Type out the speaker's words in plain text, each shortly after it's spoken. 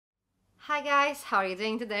Hi guys, how are you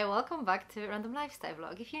doing today? Welcome back to Random Lifestyle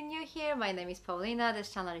Vlog. If you're new here, my name is Paulina.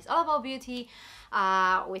 This channel is all about beauty.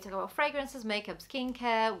 We talk about fragrances, makeup,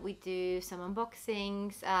 skincare. We do some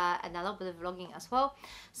unboxings and a little bit of vlogging as well.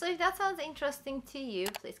 So if that sounds interesting to you,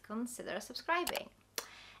 please consider subscribing.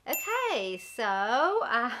 Okay, so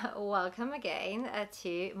welcome again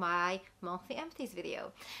to my monthly empties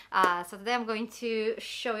video. So today I'm going to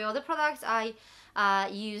show you all the products I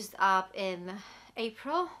used up in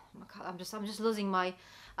April. Oh my God, I'm just losing my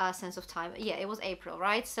sense of time. Yeah, it was April,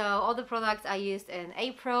 right? So all the products I used in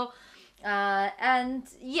April. And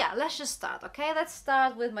yeah, let's just start. Okay, let's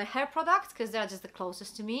start with my hair products because they're just the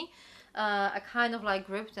closest to me. I kind of like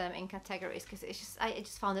grouped them in categories because I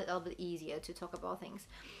just found it a little bit easier to talk about things.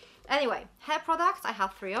 Anyway, hair products, I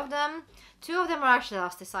have 3 of them. 2 of them are actually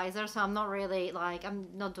elasticizer, so I'm not really like, I'm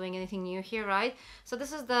not doing anything new here, right? So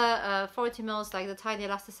this is the 40 mils, like the tiny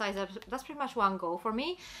elasticizer. That's pretty much one go for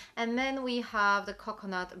me. And then we have the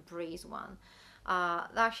coconut breeze one.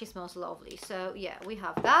 That actually smells lovely. So yeah, we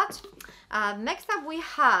have that. Next up we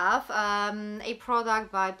have a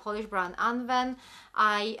product by Polish brand Anven.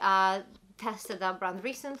 I tested that brand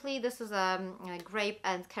recently. This is a grape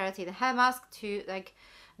and keratin hair mask to like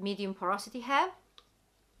medium porosity hair.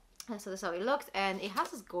 And so this is how it looks, and it has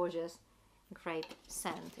this gorgeous grape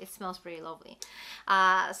scent. It smells pretty lovely.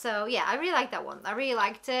 So yeah, I really like that one. I really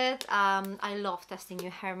liked it. I love testing new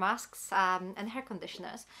hair masks and hair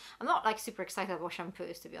conditioners. I'm not like super excited about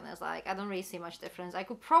shampoos, to be honest. Like, I don't really see much difference. I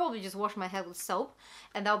could probably just wash my head with soap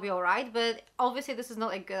and that'll be all right, but obviously this is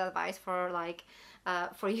not a good advice for like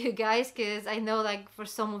for you guys, because I know like for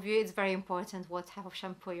some of you it's very important what type of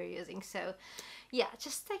shampoo you're using. So yeah,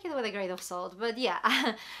 just take it with a grain of salt. But yeah,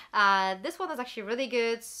 this one is actually really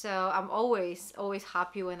good, so I'm always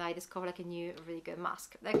happy when I discover like a new really good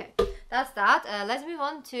mask. Okay, that's that. Let's move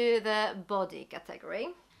on to the body category.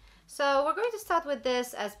 So we're going to start with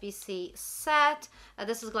this SBC set.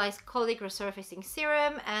 This is glycolic resurfacing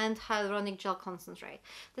serum and hyaluronic gel concentrate.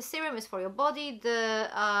 The serum is for your body. The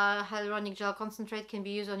hyaluronic gel concentrate can be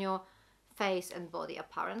used on your face and body.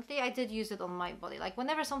 Apparently I did use it on my body. Like,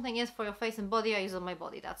 whenever something is for your face and body, I use it on my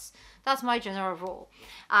body. That's my general rule.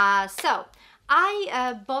 So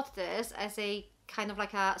I bought this as a kind of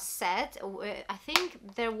like a set. I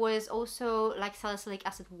think there was also like salicylic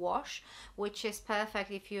acid wash, which is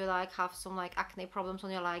perfect if you like have some like acne problems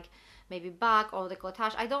on your like maybe back or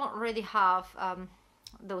décolletage. I don't really have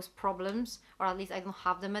those problems, or at least I don't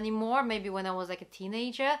have them anymore. Maybe when I was like a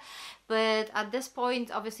teenager, but at this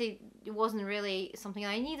point obviously it wasn't really something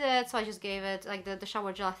I needed, so I just gave it like the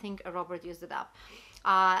shower gel. I think Robert used it up.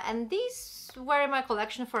 And these were in my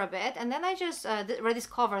collection for a bit, and then I just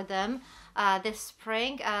rediscovered them this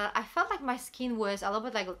spring. I felt like my skin was a little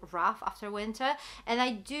bit like rough after winter, and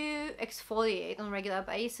I do exfoliate on a regular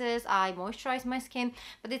basis. I moisturize my skin,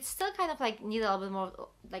 but it still kind of like needed a little bit more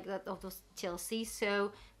like that of those TLC,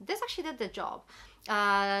 so this actually did the job.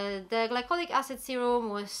 The glycolic acid serum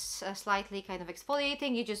was slightly kind of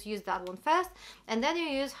exfoliating. You just use that one first, and then you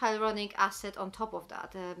use hyaluronic acid on top of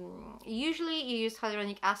that. Usually you use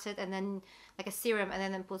hyaluronic acid and then like a serum,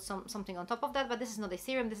 and then put something on top of that, but this is not a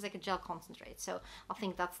serum, this is like a gel concentrate, so I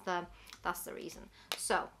think that's the reason.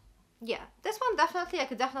 So yeah, this one I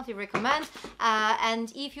could definitely recommend,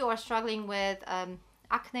 and if you are struggling with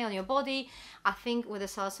acne on your body, I think with the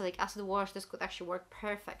salicylic acid wash this could actually work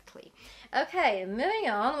perfectly. Okay, moving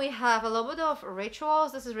on, we have a little bit of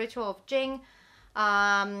rituals. This is Ritual of Jing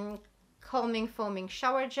calming foaming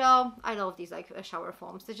shower gel. I love these like shower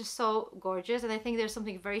foams. They're just so gorgeous, and I think there's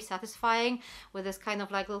something very satisfying with this kind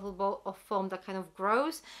of like little ball of foam that kind of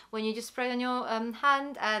grows when you just spray it on your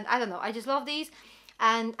hand. And I don't know, I just love these.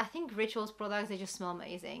 And I think Rituals products, they just smell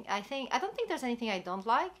amazing. I don't think there's anything I don't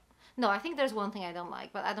like. No, I think there's one thing I don't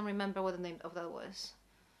like, but I don't remember what the name of that was.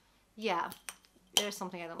 Yeah, there's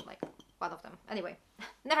something I don't like. One of them. Anyway,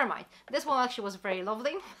 never mind. This one actually was very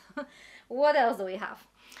lovely. What else do we have?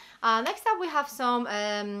 Next up we have some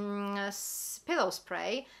pillow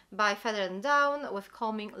spray by Feather and Down with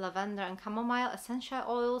calming lavender and chamomile essential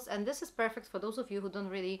oils, and this is perfect for those of you who don't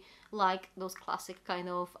really like those classic kind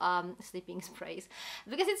of sleeping sprays,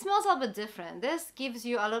 because it smells a little bit different. This gives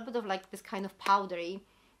you a little bit of like this kind of powdery,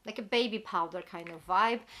 like a baby powder kind of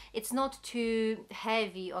vibe. It's not too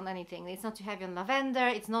heavy on anything. It's not too heavy on lavender.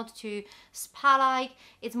 It's not too spa-like.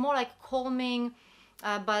 It's more like calming,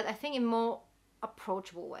 but I think in more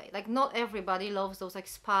approachable way. Like, not everybody loves those like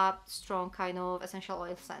spa strong kind of essential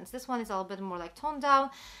oil scents. This one is a little bit more like toned down.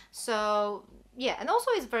 So yeah, and also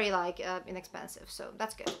it's very like inexpensive, so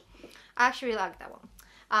that's good. I actually really like that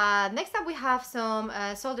one. Next up we have some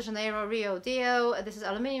Sol de Janeiro Rio Deo. This is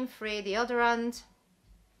aluminum free deodorant.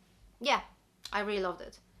 yeah, I really loved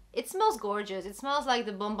it. It smells gorgeous. It smells like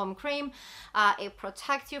the Bum Bum cream. It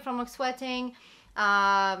protects you from like sweating.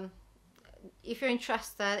 If you're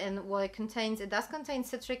interested in what it contains, it does contain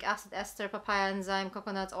citric acid ester, papaya enzyme,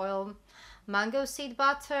 coconut oil, mango seed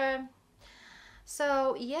butter.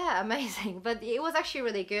 So yeah, amazing. But it was actually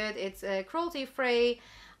really good. It's cruelty free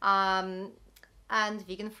and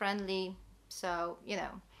vegan friendly. So, you know,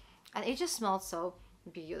 and it just smells so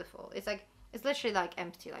beautiful. It's like, it's literally like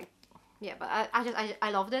empty, like, yeah, but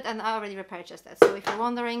I loved it, and I already repurchased it. So if you're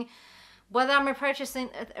wondering whether I'm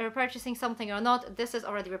repurchasing something or not, this is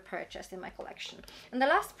already repurchased in my collection. And the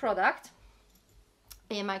last product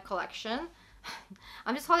in my collection,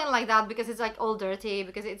 I'm just holding it like that because it's like all dirty,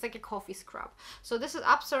 because it's like a coffee scrub. So this is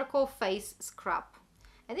Upcircle Face Scrub,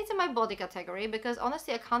 and it's in my body category because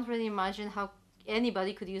honestly I can't really imagine how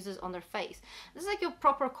anybody could use this on their face. This is like a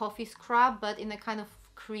proper coffee scrub, but in a kind of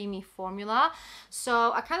creamy formula.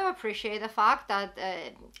 So I kind of appreciate the fact that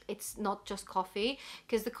it's not just coffee,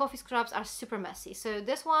 because the coffee scrubs are super messy. So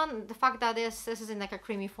this one, the fact that this is in like a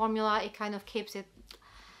creamy formula, it kind of keeps it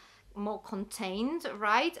more contained,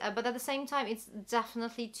 right? But at the same time, it's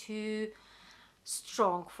definitely too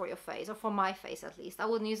strong for your face, or for my face at least. I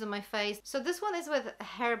wouldn't use it on my face. So this one is with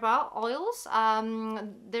herbal oils.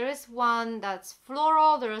 There is one that's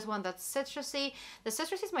floral, there is one that's citrusy. The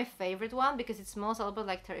citrusy is my favorite one because it smells a little bit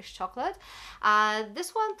like Turkish chocolate.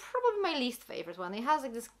 This one probably my least favorite one. It has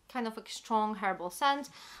like this kind of like strong herbal scent,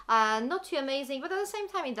 not too amazing, but at the same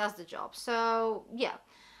time it does the job. So yeah,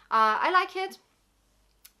 I like it,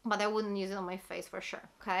 but I wouldn't use it on my face for sure.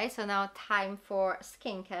 Okay, so now time for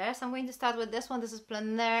skincare. So I'm going to start with this one. This is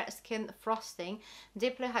Plein Air Skin Frosting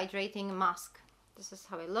Deeply Hydrating Mask. This is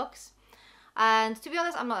how it looks. And to be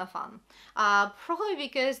honest, I'm not a fan. Probably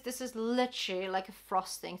because this is literally like a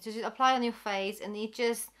frosting to just apply on your face, and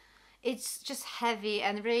it's just heavy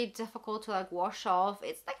and really difficult to like wash off.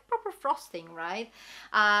 It's like proper frosting, right?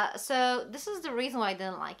 So this is the reason why I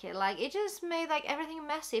didn't like it. Like, it just made like everything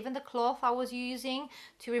messy. Even the cloth I was using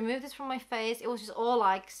to remove this from my face, it was just all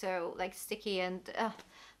like so like sticky, and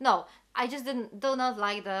no, I just do not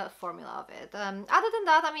like the formula of it. Other than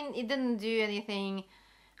that, I mean, it didn't do anything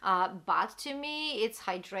bad to me. It's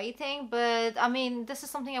hydrating, but I mean, this is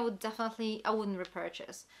something I wouldn't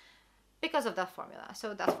repurchase because of that formula,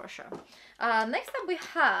 so that's for sure. Next up we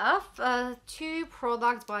have two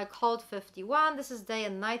products by Cloud 51. This is Day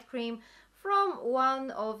and Night Cream from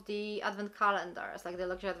one of the advent calendars, like the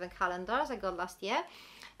luxury advent calendars I got last year.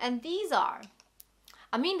 And these are,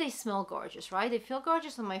 I mean, they smell gorgeous, right? They feel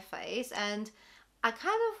gorgeous on my face, and I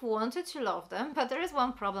kind of wanted to love them, but there is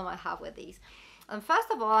one problem I have with these.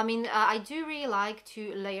 First of all, I mean, I do really like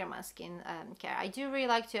to layer my skin care. I do really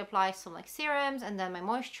like to apply some like serums and then my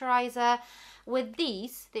moisturizer. With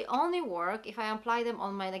these, they only work if I apply them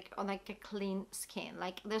on my on a clean skin.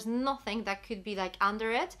 Like, there's nothing that could be like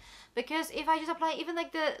under it, because if I just apply even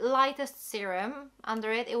like the lightest serum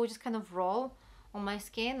under it, it will just kind of roll on my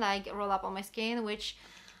skin, like roll up on my skin, which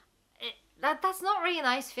that's not really a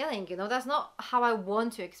nice feeling, you know. That's not how I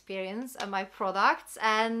want to experience my products,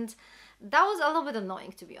 and that was a little bit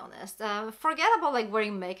annoying, to be honest. Forget about like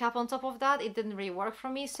wearing makeup on top of that. It didn't really work for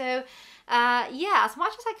me. So yeah, as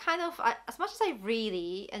much as I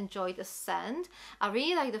really enjoyed the scent, I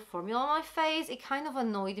really like the formula on my face, it kind of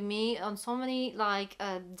annoyed me on so many like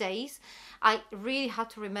days. I really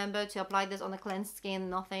had to remember to apply this on a cleansed skin,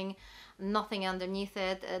 nothing underneath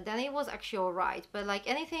it. Then it was actually alright, but like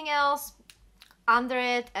anything else under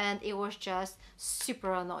it, and it was just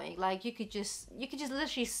super annoying. Like, you could just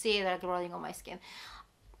literally see it like rolling on my skin.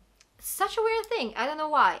 Such a weird thing. I don't know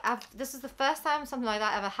why. This is the first time something like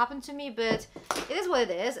that ever happened to me, but it is what it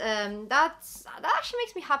is. That actually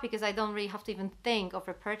makes me happy, because I don't really have to even think of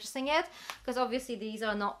repurchasing it, because obviously these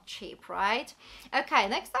are not cheap, right? Okay,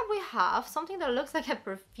 next up we have something that looks like a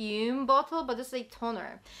perfume bottle, but this is a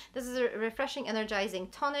toner. This is a refreshing, energizing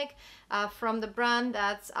tonic from the brand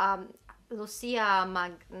that's Lucia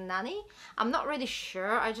Magnani. I'm not really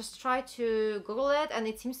sure. I just tried to Google it, and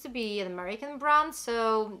it seems to be an American brand,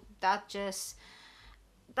 so that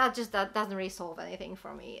doesn't really solve anything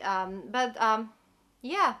for me.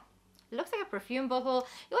 Yeah, it looks like a perfume bottle.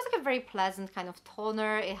 It was like a very pleasant kind of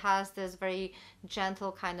toner. It has this very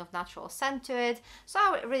gentle kind of natural scent to it, so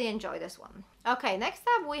I really enjoy this one. Okay, next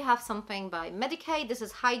up we have something by Medicaid. This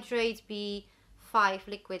is Hydrate B5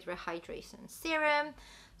 Liquid Rehydration Serum.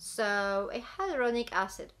 So, a hyaluronic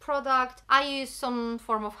acid product. I use some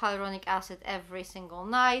form of hyaluronic acid every single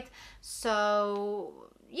night, so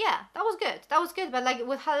yeah, that was good. That was good. But like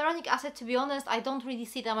with hyaluronic acid, to be honest, I don't really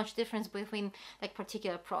see that much difference between like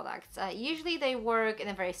particular products. Usually they work in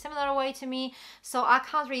a very similar way to me. So I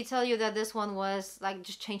can't really tell you that this one was like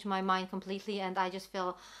just changed my mind completely. And I just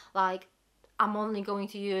feel like I'm only going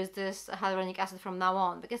to use this hyaluronic acid from now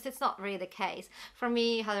on, because it's not really the case. For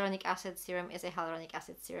me, hyaluronic acid serum is a hyaluronic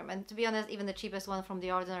acid serum. And to be honest, even the cheapest one from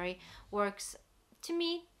The Ordinary works, to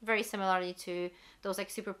me, very similarly to those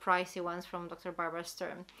like super pricey ones from Dr. Barbara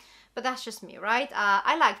Sturm. But that's just me, right?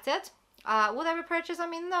 I liked it. Would I repurchase? I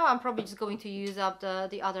mean, no, I'm probably just going to use up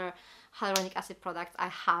the other hyaluronic acid products I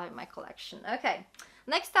have in my collection. Okay,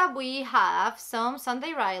 next up we have some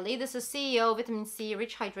Sunday Riley. This is CEO Vitamin C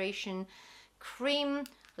Rich Hydration Cream.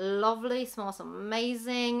 Lovely, smells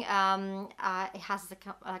amazing. It has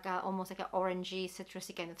like a almost like an orangey,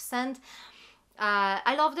 citrusy kind of scent.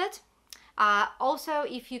 I loved it. Also,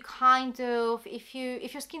 if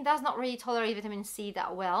your skin does not really tolerate vitamin C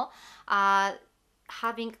that well,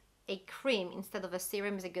 having a cream instead of a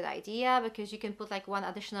serum is a good idea, because you can put like one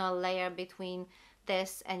additional layer between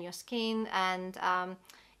this and your skin, and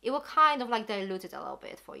it will kind of like dilute it a little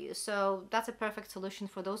bit for you. So that's a perfect solution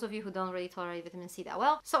for those of you who don't really tolerate vitamin C that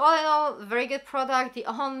well. So all in all, very good product. The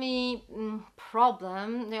only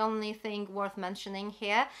problem, the only thing worth mentioning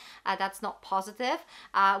here that's not positive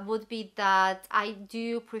would be that I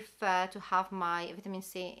do prefer to have my vitamin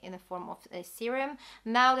C in the form of a serum.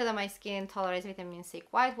 Now that my skin tolerates vitamin C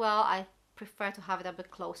quite well, I prefer to have it a bit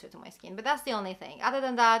closer to my skin. But that's the only thing. Other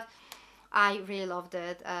than that, I really loved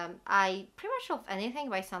it. I pretty much love anything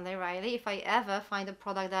by Sunday Riley. If I ever find a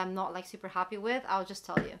product that I'm not like super happy with, I'll just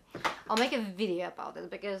tell you. I'll make a video about it,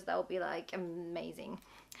 because that would be like amazing.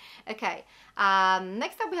 Okay,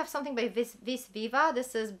 next up we have something by Vis Viva.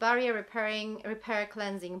 This is Barrier Repair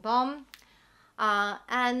Cleansing Balm. Well,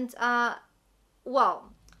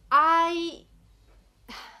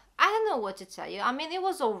 I don't know what to tell you. I mean, it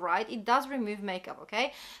was alright. It does remove makeup,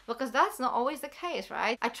 okay? Because that's not always the case,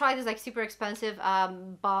 right? I tried this like super expensive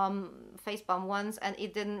face balm once, and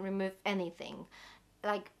it didn't remove anything.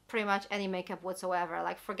 Like pretty much any makeup whatsoever.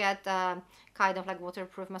 Like forget kind of like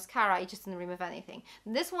waterproof mascara, it just didn't remove anything.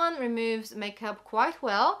 This one removes makeup quite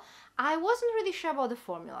well. I wasn't really sure about the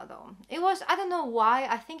formula though. It was, I don't know why,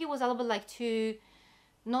 I think it was a little bit like too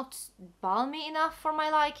not balmy enough for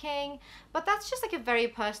my liking, but that's just like a very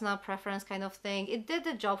personal preference kind of thing. It did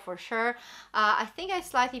the job for sure. I think I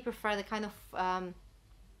slightly prefer the kind of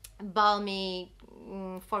balmy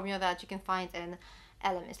formula that you can find in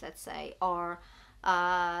Elemis, let's say, or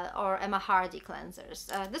Emma Hardy cleansers.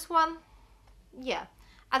 This one, yeah,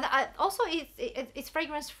 and also it's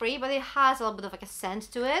fragrance free, but it has a little bit of like a scent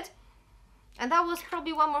to it. And that was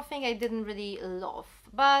probably one more thing I didn't really love,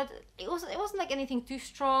 but it wasn't like anything too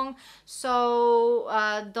strong. So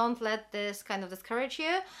don't let this kind of discourage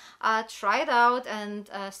you. Try it out and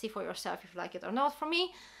see for yourself if you like it or not. For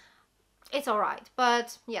me, it's alright,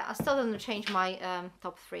 but yeah, I still didn't change my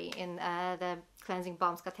top 3 in the cleansing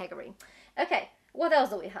balms category. Okay, what else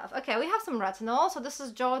do we have? Okay, we have some retinol. So this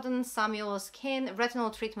is Jordan Samuel Skin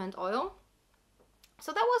Retinol Treatment Oil.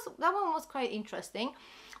 So that one was quite interesting,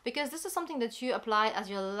 because this is something that you apply as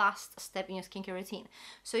your last step in your skincare routine.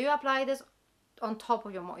 So you apply this on top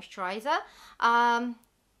of your moisturizer.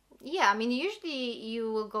 Yeah, I mean, usually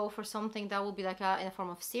you will go for something that will be like in a form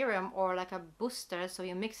of serum or like a booster, so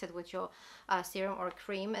you mix it with your serum or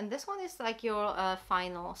cream, and this one is like your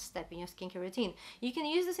final step in your skincare routine. You can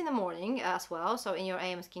use this in the morning as well, so in your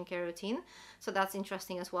AM skincare routine, so that's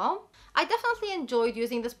interesting as well. I definitely enjoyed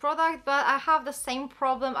using this product, but I have the same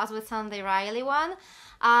problem as with Sunday Riley one.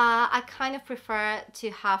 I kind of prefer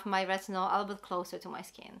to have my retinol a little bit closer to my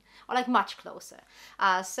skin, or like much closer.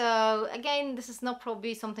 So again, this is not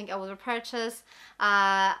probably something I would repurchase.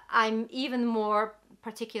 I'm even more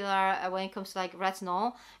particular when it comes to like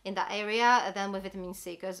retinol in that area than with vitamin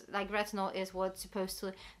C, because like retinol is what's supposed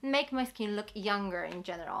to make my skin look younger in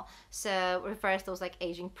general, so reverse those like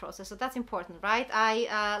aging process. So that's important, right?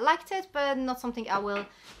 I liked it, but not something I will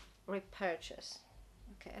repurchase.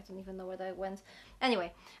 Okay, I don't even know where that went.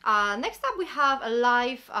 Anyway, next up we have a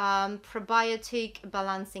Live Probiotic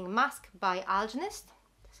Balancing Mask by Algenist.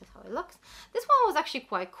 This is how it looks. This one was actually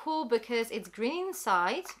quite cool because it's green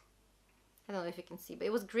inside. I don't know if you can see, but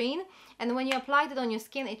it was green, and when you applied it on your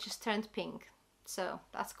skin, it just turned pink. So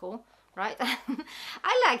that's cool, right?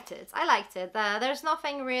 I liked it. I liked it. There's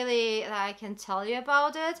nothing really that I can tell you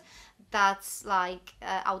about it that's like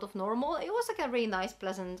out of normal. It was like a really nice,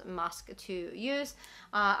 pleasant mask to use.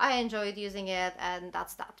 I enjoyed using it, and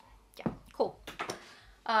that's that. Yeah, cool.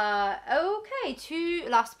 Okay, 2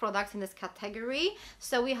 last products in this category.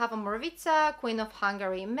 So we have a Morvica Queen of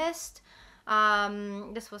Hungary Mist.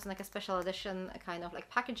 This was like a special edition kind of like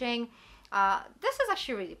packaging. This is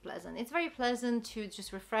actually really pleasant. It's very pleasant to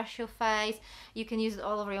just refresh your face. You can use it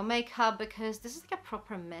all over your makeup because this is like a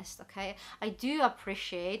proper mist, okay? I do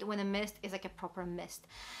appreciate when a mist is like a proper mist.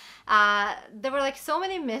 There were like so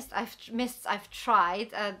many mists I've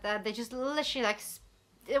tried that they just literally like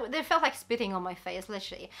they felt like spitting on my face,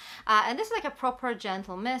 literally. And this is like a proper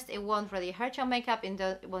gentle mist. It won't really hurt your makeup.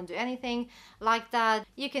 It won't do anything like that.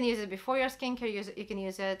 You can use it before your skincare. You can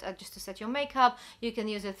use it just to set your makeup. You can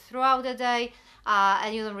use it throughout the day,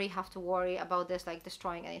 and you don't really have to worry about this like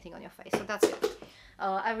destroying anything on your face. So that's it.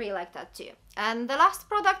 I really like that too. And the last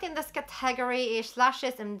product in this category is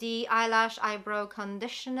Lashes MD Eyelash Eyebrow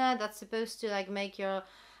Conditioner. That's supposed to like make your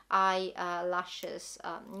eyelashes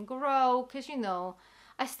grow, because you know,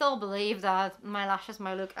 I still believe that my lashes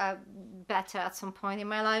might look better at some point in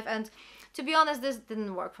my life, and to be honest, this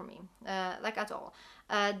didn't work for me, like at all.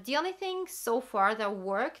 The only thing so far that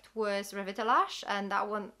worked was Revitalash, and that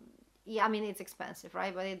one, yeah, I mean, it's expensive,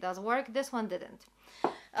 right? But it does work. This one didn't.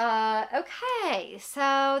 Okay,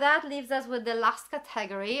 so that leaves us with the last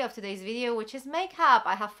category of today's video, which is makeup.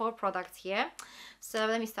 I have 4 products here. So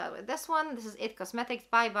let me start with this one. This is IT Cosmetics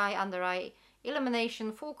Bye Bye Under Eye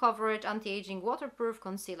Illumination Full Coverage Anti-Aging Waterproof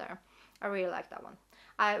Concealer. I really like that one.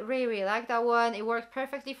 I really like that one. It worked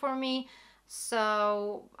perfectly for me.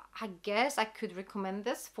 So I guess I could recommend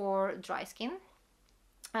this for dry skin.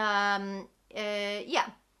 Yeah.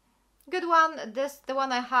 Good one. The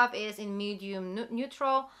one I have is in medium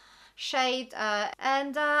neutral shade,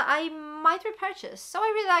 and I might repurchase. So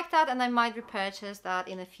I really like that, and I might repurchase that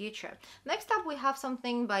in the future. Next up, we have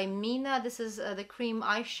something by Mina. This is the cream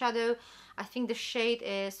eyeshadow. I think the shade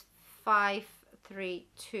is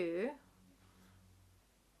 532.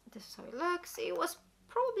 This is how it looks. It was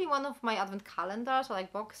probably one of my advent calendars or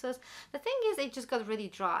like boxes. The thing is, it just got really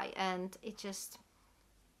dry, and it just,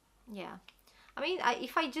 yeah. I mean,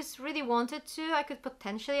 if I just really wanted to, I could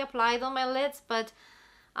potentially apply it on my lids, but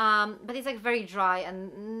it's like very dry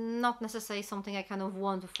and not necessarily something I kind of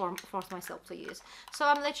want to force myself to use. So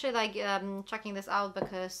I'm literally like checking this out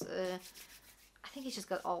because I think it just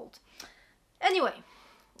got old. Anyway,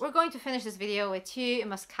 we're going to finish this video with 2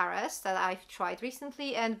 mascaras that I've tried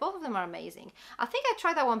recently, and both of them are amazing. I think I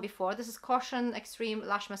tried that one before. This is Caution Extreme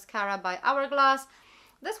Lash Mascara by Hourglass.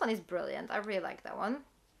 This one is brilliant. I really like that one.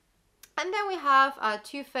 And then we have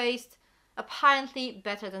Too Faced Apparently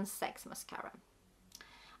Better Than Sex mascara.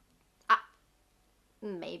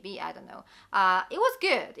 Maybe, I don't know. It was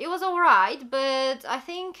good. It was alright, but I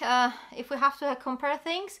think if we have to compare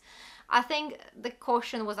things, I think the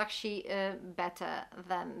Caution was actually better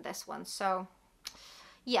than this one. So,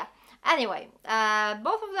 yeah. Anyway,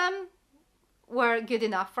 both of them were good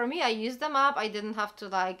enough for me. I used them up. I didn't have to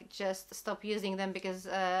like just stop using them because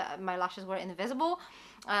my lashes were invisible.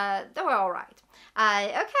 They were alright.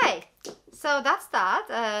 Okay, so that's that.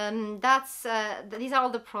 These are all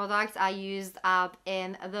the products I used up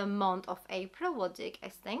in the month of April. What do you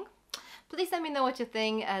guys think? Please let me know what you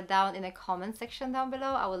think down in the comment section down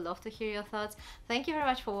below. I would love to hear your thoughts. Thank you very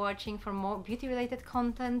much for watching. For more beauty related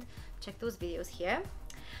content, check those videos here.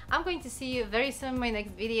 I'm going to see you very soon in my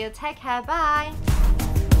next video. Take care, bye!